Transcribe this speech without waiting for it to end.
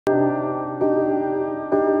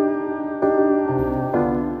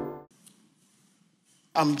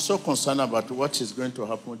I'm so concerned about what is going to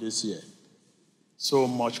happen this year. So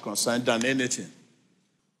much concerned than anything.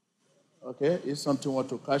 Okay? If something wants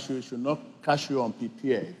to catch you, it should not catch you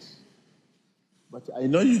unprepared. But I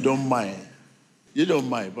know you don't mind. You don't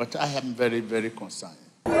mind, but I am very, very concerned.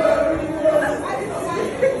 Those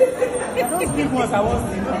big ones I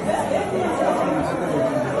want to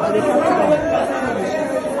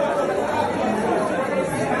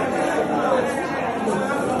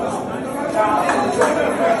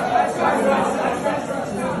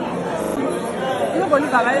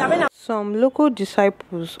Some local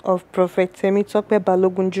disciples of Prophet Temitope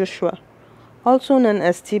Balogun Joshua, also known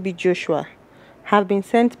as TB Joshua, have been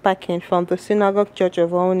sent packing from the Synagogue Church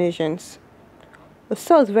of All Nations. A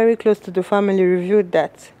source very close to the family revealed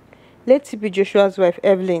that late TB Joshua's wife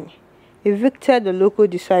Evelyn evicted the local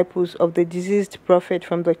disciples of the deceased prophet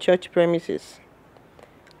from the church premises.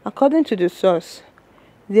 According to the source,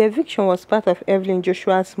 the eviction was part of Evelyn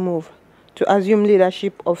Joshua's move to assume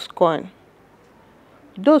leadership of SCOAN.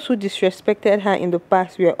 Those who disrespected her in the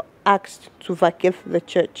past were asked to vacate the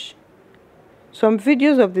church. Some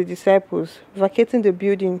videos of the disciples vacating the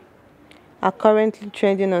building are currently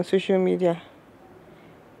trending on social media.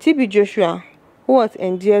 TB Joshua, who was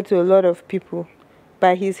endeared to a lot of people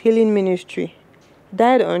by his healing ministry,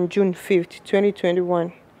 died on June 5,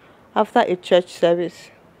 2021, after a church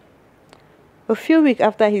service. A few weeks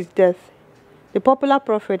after his death, the popular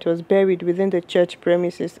prophet was buried within the church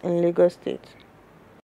premises in Lagos State.